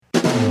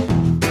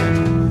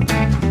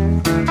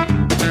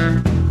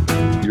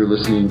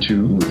listening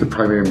to the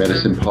Primary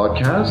Medicine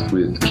Podcast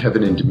with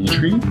Kevin and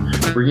Dimitri,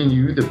 bringing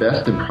you the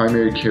best in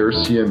primary care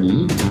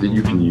CME that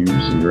you can use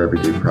in your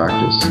everyday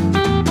practice.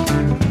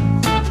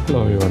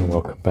 Hello everyone,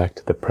 welcome back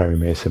to the Primary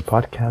Medicine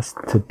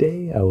Podcast.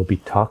 Today I will be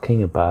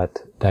talking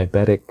about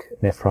diabetic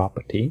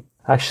nephropathy.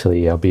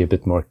 Actually, I'll be a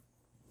bit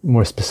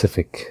more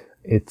specific.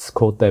 It's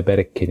called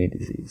diabetic kidney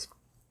disease.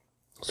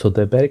 So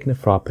diabetic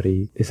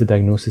nephropathy is a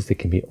diagnosis that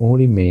can be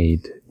only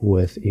made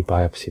with a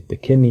biopsy of the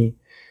kidney,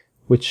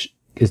 which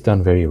is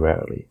done very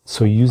rarely.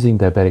 So using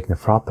diabetic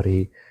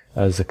nephropathy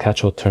as a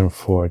catch-all term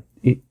for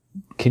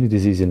kidney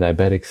disease in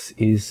diabetics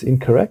is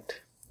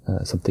incorrect,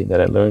 something that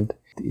I learned.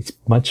 It's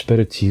much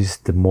better to use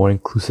the more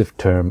inclusive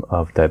term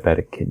of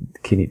diabetic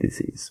kidney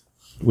disease,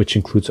 which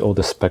includes all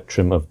the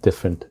spectrum of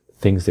different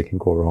things that can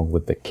go wrong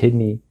with the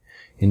kidney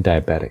in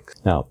diabetics.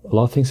 Now, a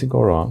lot of things can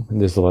go wrong, and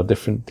there's a lot of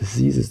different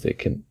diseases that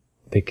can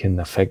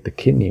affect the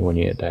kidney when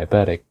you're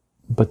diabetic,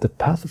 but the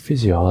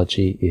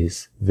pathophysiology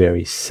is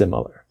very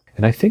similar.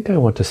 And I think I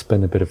want to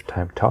spend a bit of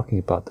time talking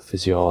about the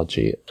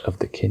physiology of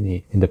the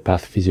kidney and the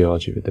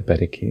pathophysiology of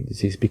diabetic kidney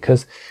disease,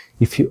 because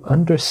if you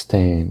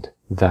understand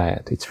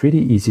that, it's really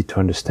easy to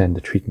understand the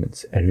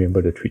treatments and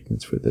remember the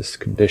treatments for this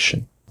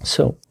condition.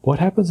 So, what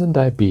happens in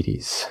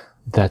diabetes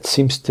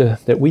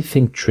that we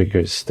think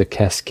triggers the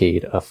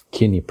cascade of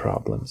kidney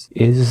problems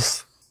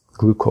is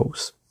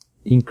glucose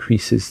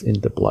increases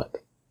in the blood.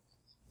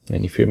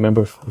 And if you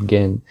remember,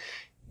 again,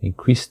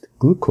 increased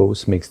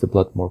glucose makes the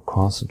blood more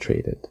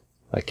concentrated,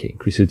 like it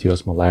increases the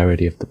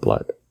osmolarity of the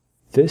blood.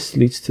 This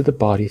leads to the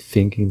body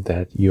thinking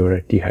that you're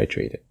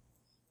dehydrated.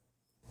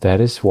 That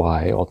is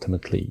why,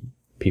 ultimately,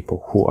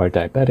 people who are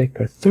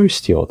diabetic are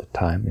thirsty all the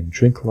time and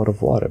drink a lot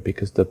of water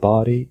because the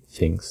body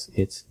thinks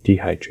it's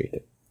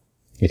dehydrated.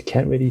 It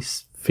can't really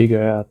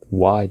figure out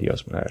why the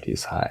osmolarity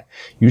is high.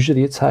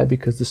 Usually it's high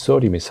because the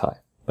sodium is high,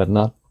 but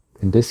not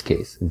in this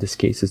case. In this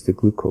case, it's the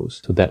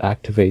glucose. So that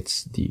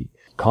activates the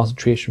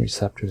concentration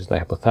receptors in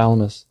the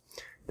hypothalamus.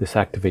 This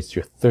activates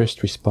your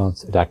thirst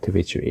response. It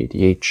activates your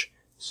ADH.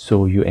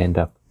 So you end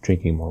up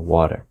drinking more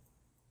water.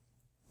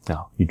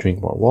 Now, you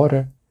drink more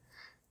water.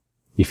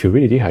 If you're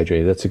really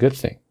dehydrated, that's a good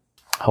thing.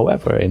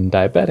 However, in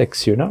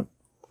diabetics, you're not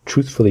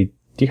truthfully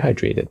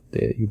dehydrated.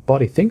 Your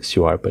body thinks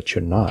you are, but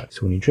you're not.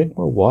 So when you drink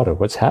more water,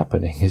 what's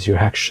happening is you're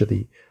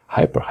actually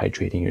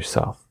hyperhydrating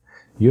yourself.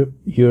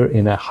 You're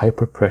in a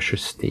hyperpressure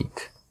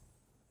state.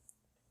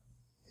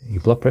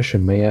 Your blood pressure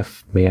may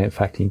in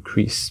fact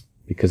increase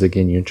because,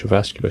 again, your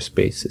intravascular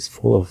space is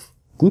full of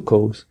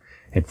glucose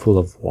and full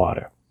of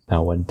water.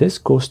 Now, when this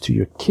goes to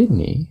your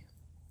kidney,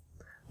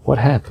 what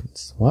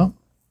happens? Well,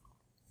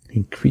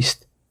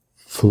 increased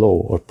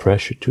flow or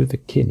pressure to the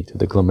kidney, to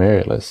the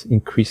glomerulus,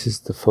 increases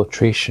the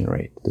filtration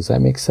rate. Does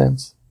that make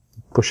sense?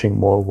 Pushing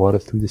more water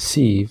through the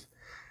sieve,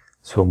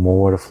 so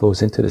more water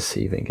flows into the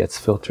sieve and gets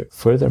filtered.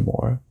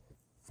 Furthermore,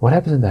 what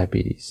happens in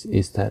diabetes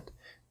is that,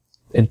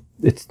 and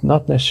it's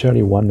not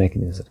necessarily one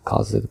mechanism that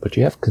causes it, but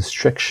you have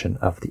constriction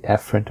of the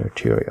afferent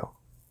arteriole.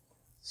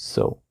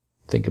 So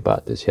think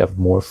about this. You have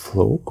more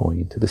flow going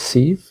into the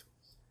sieve.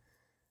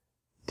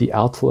 The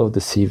outflow of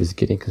the sieve is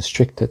getting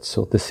constricted,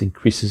 so this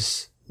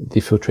increases the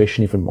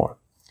filtration even more.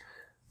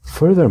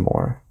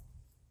 Furthermore,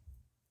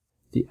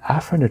 the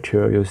afferent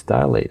arteriole is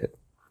dilated.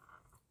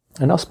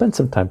 And I'll spend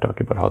some time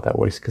talking about how that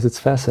works because it's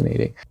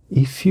fascinating.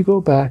 If you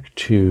go back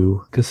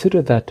to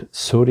consider that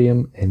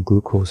sodium and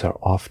glucose are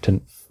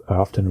often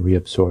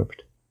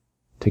reabsorbed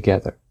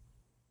together,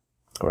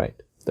 right?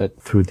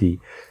 That through the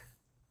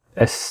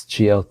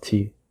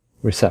SGLT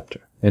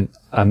receptor. And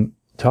I'm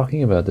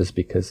talking about this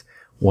because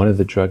one of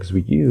the drugs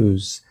we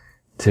use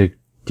to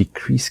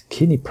decrease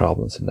kidney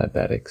problems in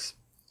diabetics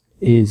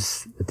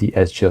is the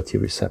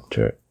SGLT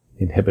receptor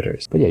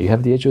inhibitors. But yeah, you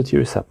have the SGLT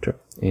receptor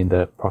in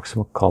the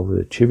proximal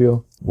convoluted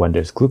tubule. When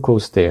there's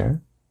glucose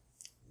there,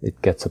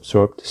 it gets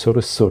absorbed. So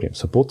does sodium.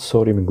 So both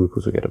sodium and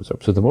glucose will get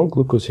absorbed. So the more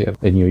glucose you have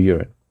in your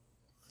urine,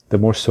 the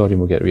more sodium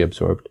will get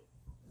reabsorbed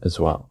as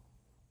well.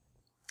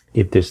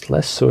 If there's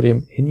less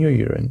sodium in your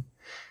urine,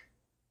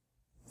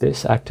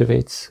 this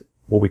activates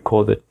what we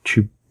call the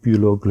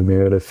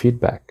tubuloglomerular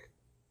feedback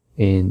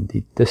in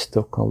the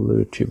distal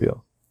convoluted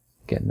tubule.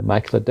 Again, the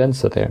macula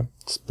densa there,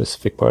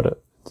 specific part of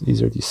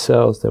these are these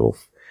cells that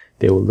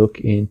they will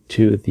look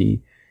into the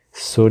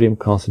sodium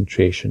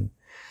concentration.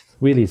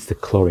 Really, it's the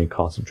chlorine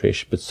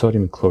concentration, but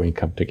sodium and chlorine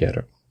come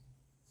together.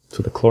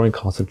 So the chlorine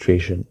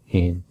concentration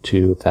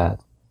into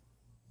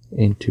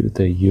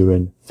the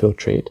urine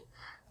filtrate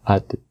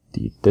at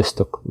the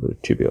distal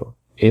convoluted tubule.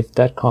 If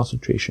that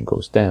concentration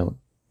goes down,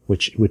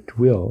 which it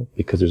will,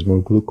 because there's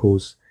more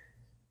glucose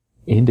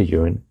in the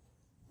urine,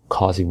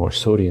 causing more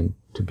sodium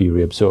to be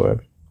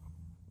reabsorbed,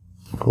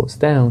 goes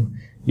down,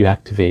 you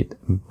activate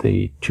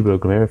the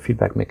tubuloglomerular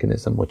feedback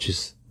mechanism, which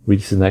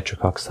releases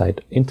nitric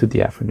oxide into the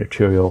afferent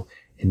arteriole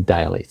and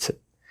dilates it.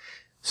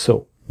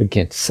 So,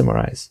 again, to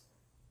summarize,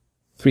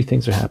 three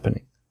things are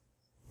happening.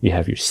 You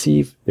have your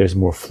sieve, there's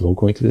more flow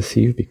going to the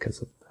sieve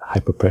because of the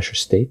hyperpressure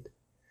state.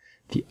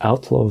 The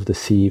outflow of the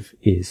sieve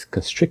is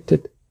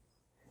constricted,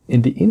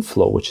 and the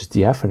inflow, which is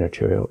the afferent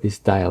arteriole, is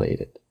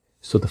dilated.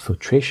 So the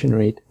filtration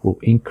rate will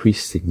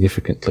increase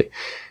significantly.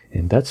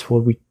 And that's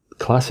what we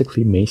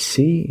classically may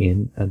see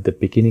in the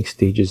beginning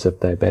stages of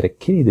diabetic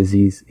kidney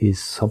disease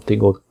is something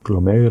called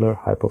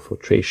glomerular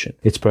hypofiltration.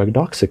 It's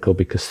paradoxical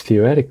because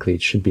theoretically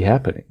it should be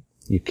happening.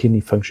 Your kidney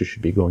function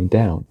should be going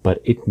down,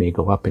 but it may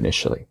go up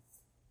initially.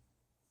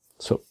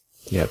 So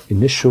you have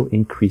initial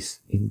increase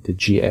in the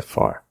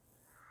GFR,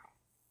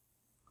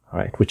 all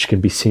right, which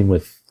can be seen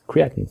with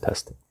creatinine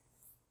testing.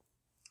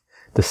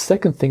 The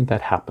second thing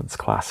that happens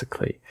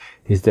classically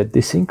is that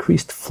this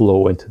increased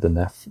flow into the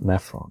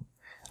nephron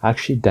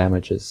actually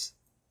damages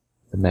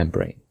the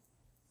membrane.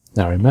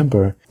 Now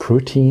remember,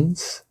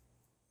 proteins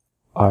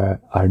are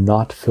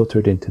not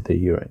filtered into the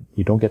urine.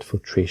 You don't get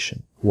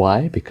filtration.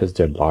 Why? Because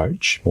they're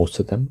large, most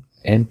of them,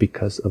 and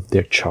because of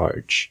their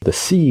charge. The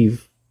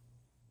sieve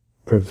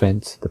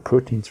prevents the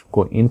proteins from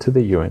going into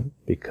the urine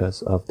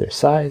because of their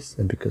size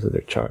and because of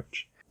their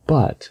charge.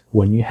 But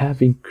when you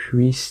have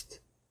increased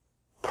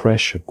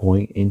pressure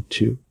going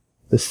into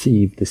the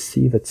sieve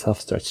itself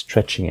starts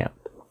stretching out.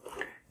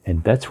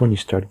 And that's when you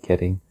start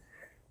getting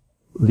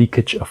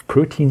leakage of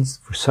proteins.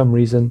 For some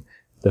reason,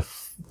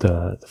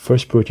 the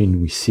first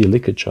protein we see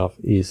leakage of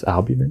is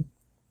albumin.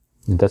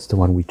 And that's the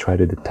one we try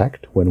to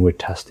detect when we're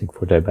testing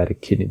for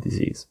diabetic kidney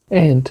disease.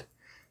 And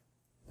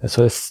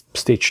so that's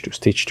stage 2.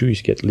 Stage 2 is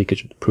you get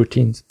leakage of the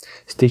proteins.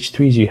 Stage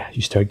 3 is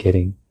you start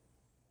getting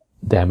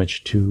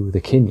damage to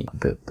the kidney.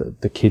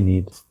 The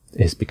kidney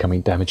is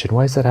becoming damaged. And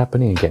why is that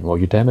happening again? Well,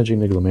 you're damaging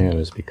the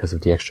glomerulus because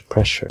of the extra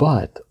pressure.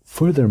 But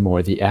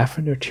furthermore, the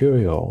afferent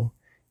arteriole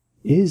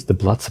is the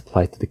blood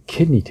supply to the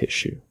kidney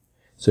tissue.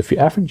 So if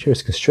your afferent arteriole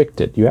is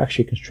constricted, you're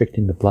actually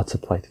constricting the blood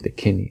supply to the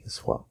kidney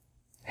as well.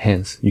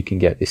 Hence, you can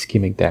get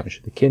ischemic damage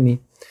to the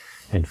kidney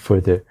and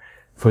further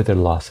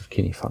loss of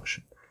kidney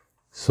function.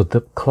 So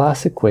the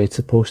classic way it's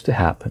supposed to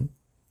happen,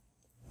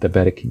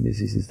 diabetic kidney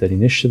disease, is that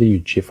initially your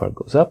GFR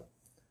goes up,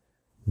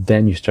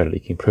 then you start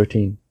leaking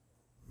protein,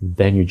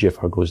 then your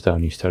GFR goes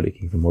down, you start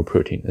leaking even more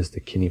protein as the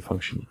kidney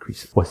function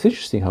decreases. What's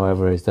interesting,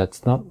 however, is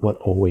that's not what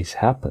always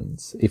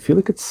happens. If you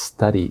look at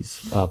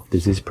studies of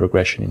disease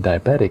progression in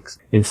diabetics,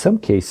 in some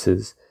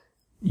cases,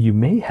 you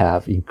may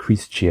have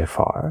increased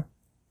GFR.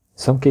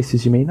 Some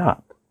cases you may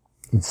not.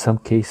 In some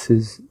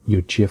cases,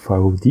 your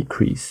GFR will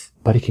decrease,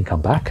 but it can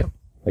come back up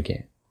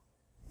again.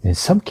 In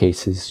some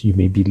cases, you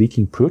may be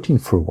leaking protein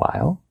for a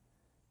while,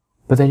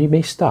 but then you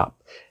may stop.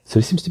 So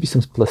there seems to be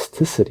some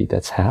plasticity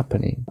that's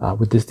happening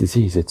with this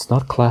disease. It's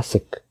not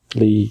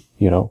classically,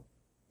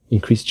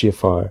 increased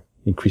GFR,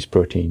 increased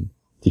protein,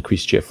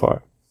 decreased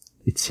GFR.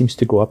 It seems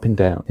to go up and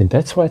down. And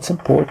that's why it's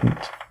important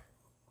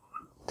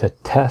to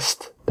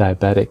test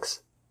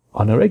diabetics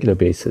on a regular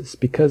basis,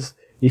 because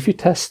if you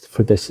test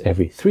for this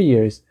every 3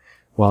 years,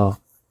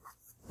 well,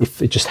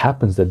 if it just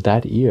happens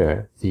that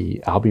year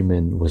the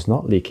albumin was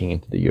not leaking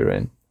into the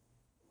urine,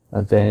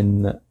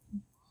 then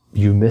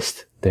you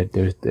missed that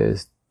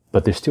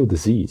but there's still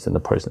disease in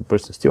the person. The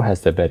person still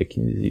has diabetic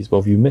kidney disease.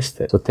 Well, you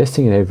missed it. So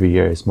testing it every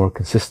year is more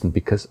consistent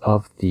because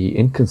of the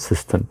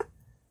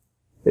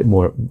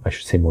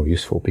more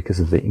useful because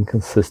of the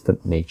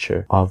inconsistent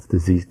nature of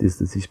this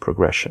disease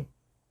progression.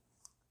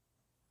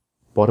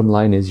 Bottom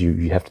line is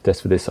you have to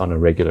test for this on a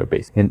regular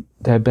basis. In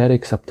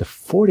diabetics, up to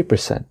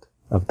 40%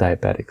 of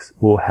diabetics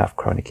will have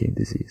chronic kidney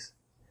disease.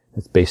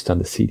 That's based on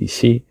the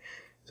CDC.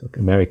 So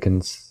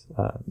Americans,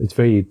 it's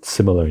very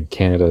similar in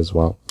Canada as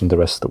well, and the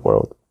rest of the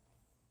world.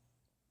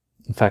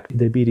 In fact,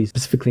 diabetes,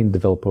 specifically in the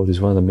developed world,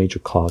 is one of the major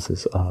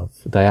causes of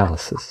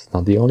dialysis.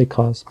 Not the only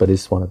cause, but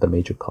it's one of the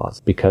major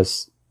causes.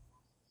 Because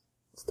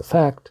it's the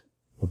fact,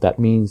 what that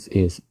means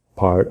is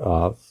part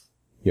of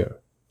your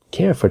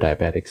care for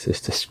diabetics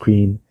is to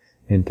screen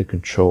and to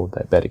control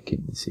diabetic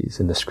kidney disease.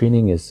 And the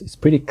screening is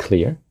pretty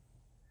clear.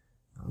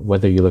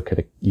 Whether you look at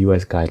the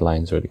US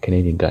guidelines or the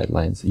Canadian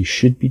guidelines, you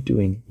should be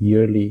doing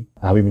yearly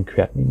albumin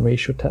creatinine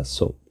ratio tests.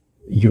 So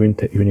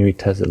urinary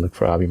tests that look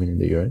for albumin in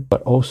the urine.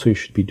 But also you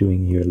should be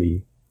doing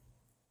yearly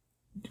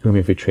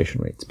glomerular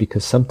filtration rates,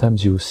 because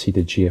sometimes you will see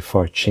the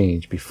GFR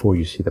change before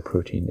you see the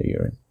protein in the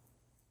urine.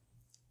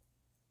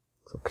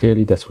 So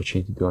clearly that's what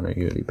you need to do on a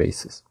yearly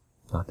basis.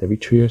 Not every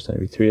 2 years, not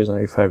every 3 years, not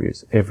every 5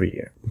 years, every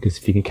year. Because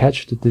if you can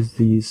catch the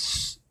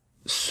disease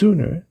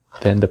sooner,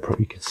 then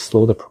you can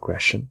slow the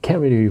progression.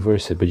 Can't really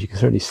reverse it, but you can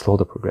certainly slow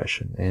the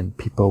progression, and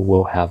people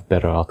will have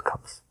better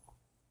outcomes.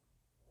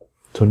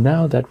 So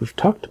now that we've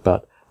talked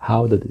about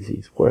how the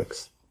disease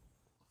works,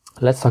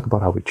 let's talk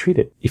about how we treat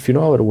it. If you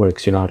know how it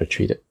works, you know how to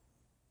treat it.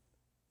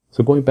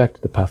 So going back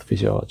to the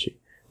pathophysiology,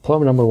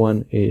 problem number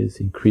 1 is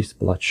increased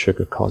blood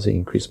sugar causing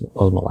increased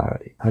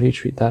osmolarity. How do you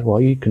treat that?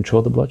 Well, you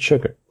control the blood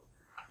sugar.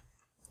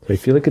 So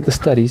if you look at the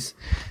studies,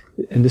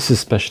 and this is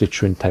especially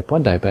true in type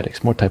 1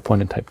 diabetics, more type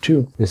 1 and type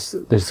 2,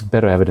 there's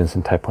better evidence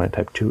in type 1 and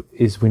type 2,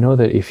 is we know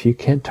that if you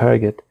can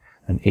target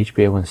an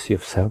HbA1c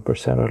of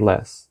 7% or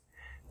less,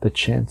 the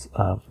chance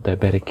of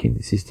diabetic kidney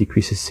disease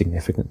decreases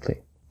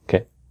significantly.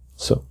 Okay?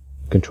 So,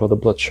 control the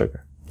blood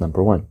sugar,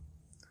 number 1.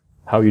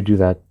 How you do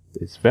that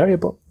is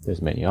variable.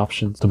 There's many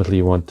options. Ultimately,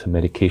 you want a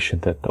medication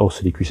that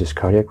also decreases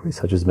cardiac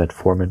risk, such as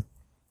metformin.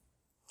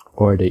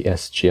 or the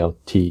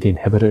SGLT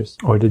inhibitors,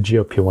 or the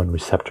GLP-1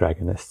 receptor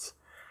agonists,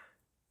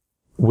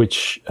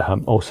 which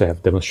also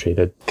have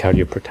demonstrated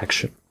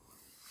cardioprotection.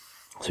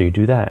 So you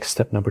do that.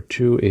 Step number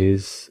 2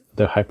 is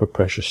the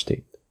hyperpressure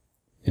state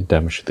and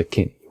damage to the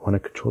kidney. You want to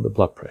control the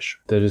blood pressure.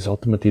 That is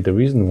ultimately the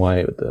reason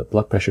why the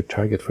blood pressure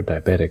target for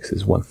diabetics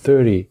is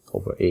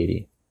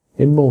 130/80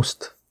 in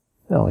most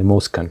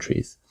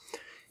countries,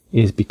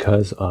 is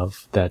because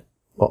of that.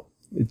 Well,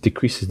 it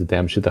decreases the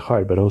damage to the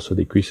heart, but also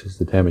decreases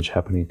the damage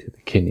happening to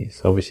the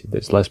kidneys. Obviously,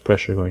 there's less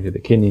pressure going to the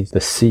kidneys.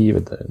 The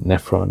sieve, the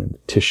nephron, and the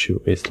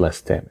tissue is less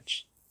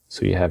damaged.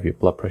 So you have your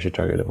blood pressure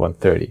target of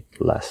 130,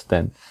 less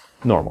than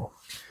normal,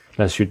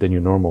 less than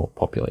your normal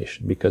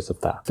population because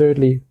of that.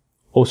 Thirdly,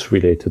 also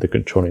related to the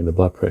controlling the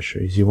blood pressure,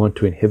 is you want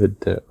to inhibit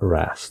the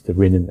RAS, the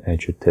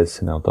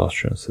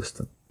renin-angiotensin-aldosterone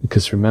system.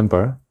 Because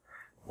remember,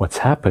 what's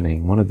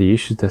happening, one of the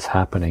issues that's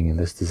happening in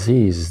this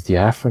disease is the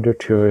afferent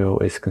arteriole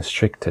is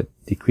constricted,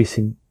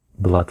 decreasing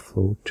blood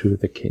flow to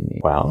the kidney.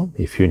 Well,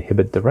 if you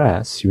inhibit the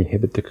RAS, you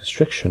inhibit the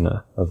constriction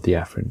of the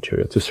afferent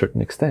arteriole to a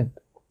certain extent.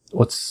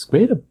 What's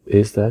great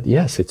is that,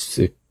 yes, it's,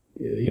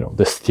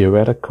 this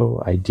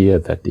theoretical idea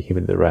that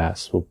inhibiting the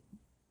RAS will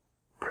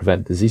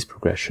prevent disease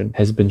progression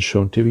has been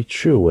shown to be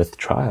true with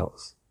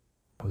trials.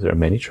 There are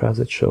many trials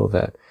that show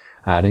that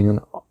adding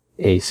an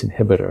ACE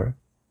inhibitor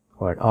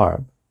or an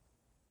ARB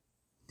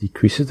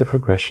decreases the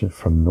progression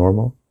from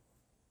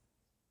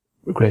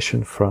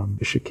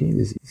kidney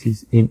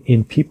disease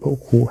in people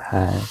who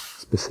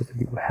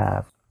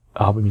have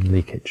albumin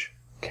leakage.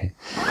 Okay,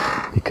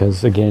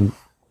 because again,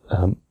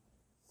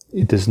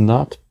 it does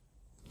not.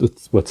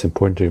 What's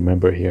important to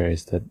remember here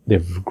is that they're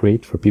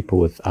great for people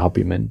with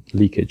albumin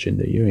leakage in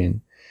the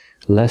urine.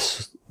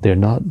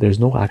 There's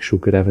no actual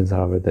good evidence,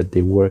 however, that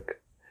they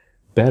work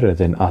better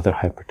than other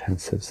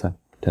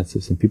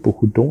hypertensives in people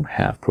who don't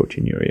have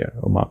proteinuria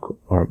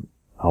or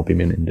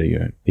albumin in the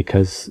urine.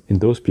 Because in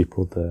those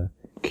people, the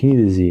kidney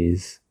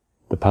disease,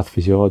 the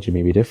pathophysiology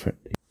may be different.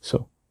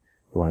 So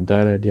you want to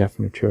dilate the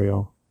afferent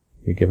arteriole,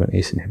 you give an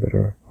ACE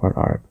inhibitor or an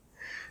ARB.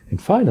 And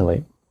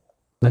finally,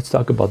 let's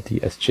talk about the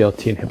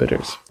SGLT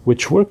inhibitors,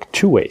 which work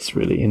two ways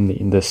really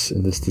in this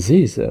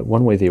disease.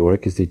 One way they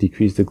work is they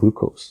decrease the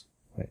glucose.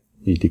 Right?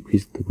 You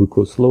decrease the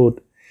glucose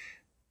load.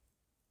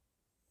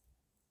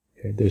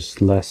 Okay,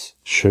 there's less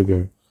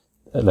sugar,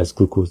 less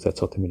glucose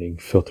that's ultimately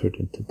filtered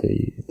into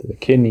the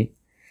kidney,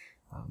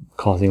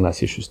 causing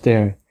less issues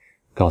there,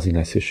 causing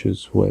less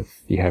issues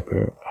with the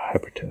hyper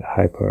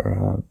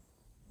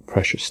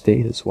pressure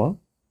state as well.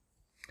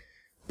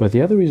 But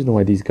the other reason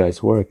why these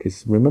guys work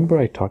is, remember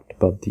I talked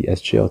about the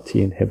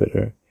SGLT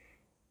inhibitor,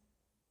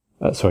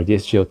 the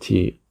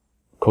SGLT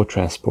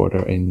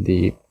cotransporter in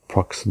the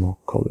proximal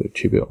colloidal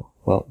tubule.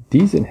 Well,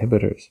 these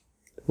inhibitors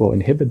will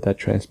inhibit that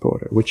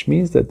transporter, which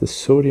means that the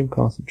sodium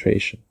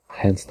concentration,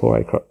 hence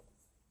chloride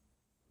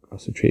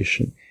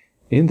concentration,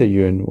 in the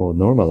urine will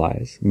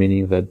normalize,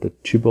 meaning that the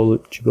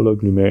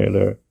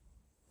tubuloglomerular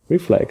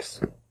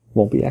reflex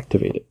won't be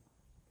activated,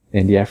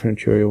 and the afferent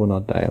arteriole will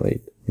not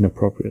dilate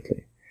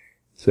inappropriately.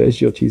 So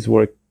SGLTs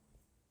work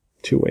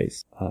two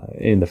ways,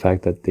 in the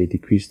fact that they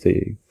decrease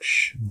the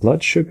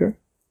blood sugar,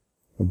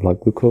 or blood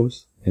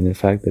glucose, and in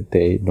fact that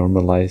they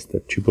normalize the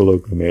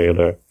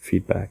tubuloglomerular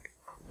feedback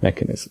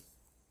mechanism.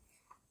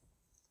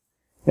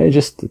 And it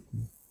just,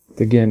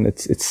 again,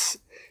 it's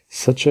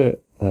such a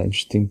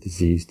interesting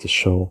disease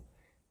to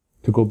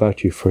go back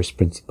to your first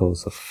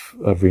principles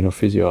of renal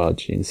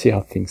physiology and see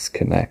how things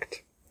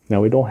connect.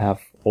 Now, we don't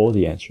have all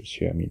the answers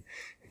here. I mean,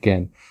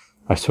 again,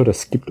 I sort of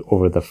skipped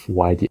over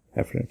why the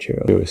afferent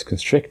arteriole is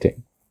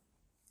constricting,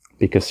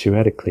 because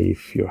theoretically,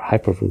 if you're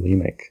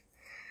hypervolemic,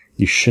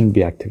 you shouldn't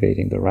be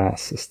activating the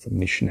RAS system.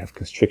 You shouldn't have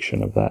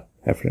constriction of that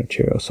afferent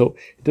arteriole. So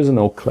it doesn't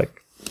all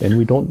click, and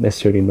we don't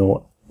necessarily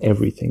know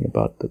everything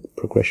about the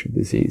progression of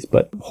disease,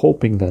 but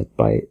hoping that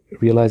by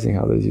realizing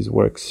how the disease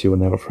works, you will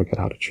never forget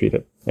how to treat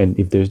it. And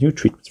if there's new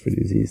treatments for the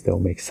disease, they'll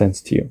make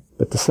sense to you.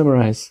 But to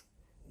summarize,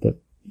 that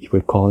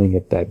we're calling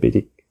it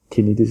diabetic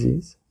kidney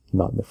disease,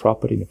 not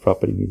nephropathy.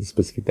 Nephropathy needs a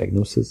specific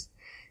diagnosis.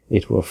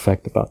 It will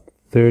affect about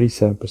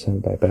 37%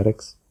 of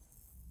diabetics.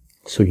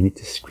 So you need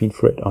to screen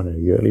for it on a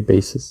yearly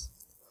basis.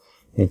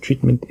 And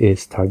treatment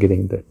is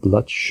targeting the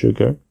blood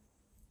sugar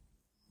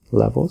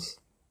levels.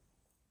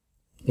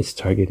 It's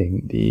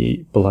targeting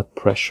the blood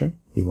pressure.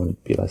 You want it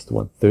to be less than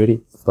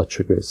 130. Blood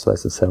sugar is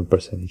less than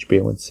 7%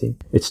 HbA1c.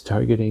 It's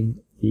targeting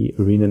the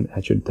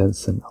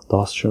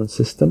renin-angiotensin-aldosterone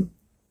system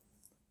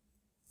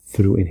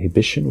through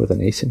inhibition with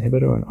an ACE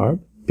inhibitor or an ARB,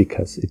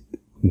 because it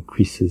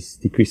decreases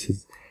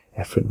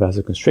afferent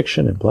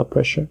vasoconstriction and blood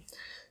pressure.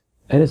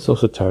 And it's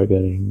also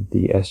targeting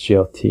the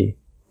SGLT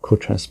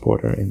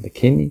cotransporter in the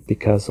kidney,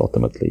 because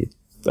ultimately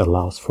it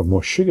allows for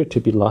more sugar to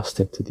be lost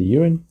into the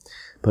urine,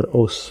 but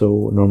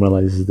also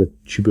normalizes the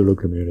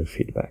tubuloglomerular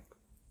feedback.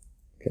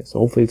 Okay, so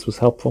hopefully this was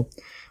helpful.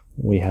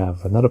 We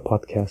have another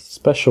podcast, a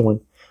special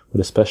one, with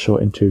a special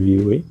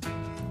interviewee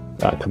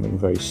coming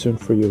very soon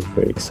for you.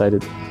 Very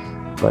excited,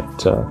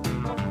 but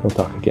we'll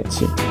talk again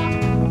soon.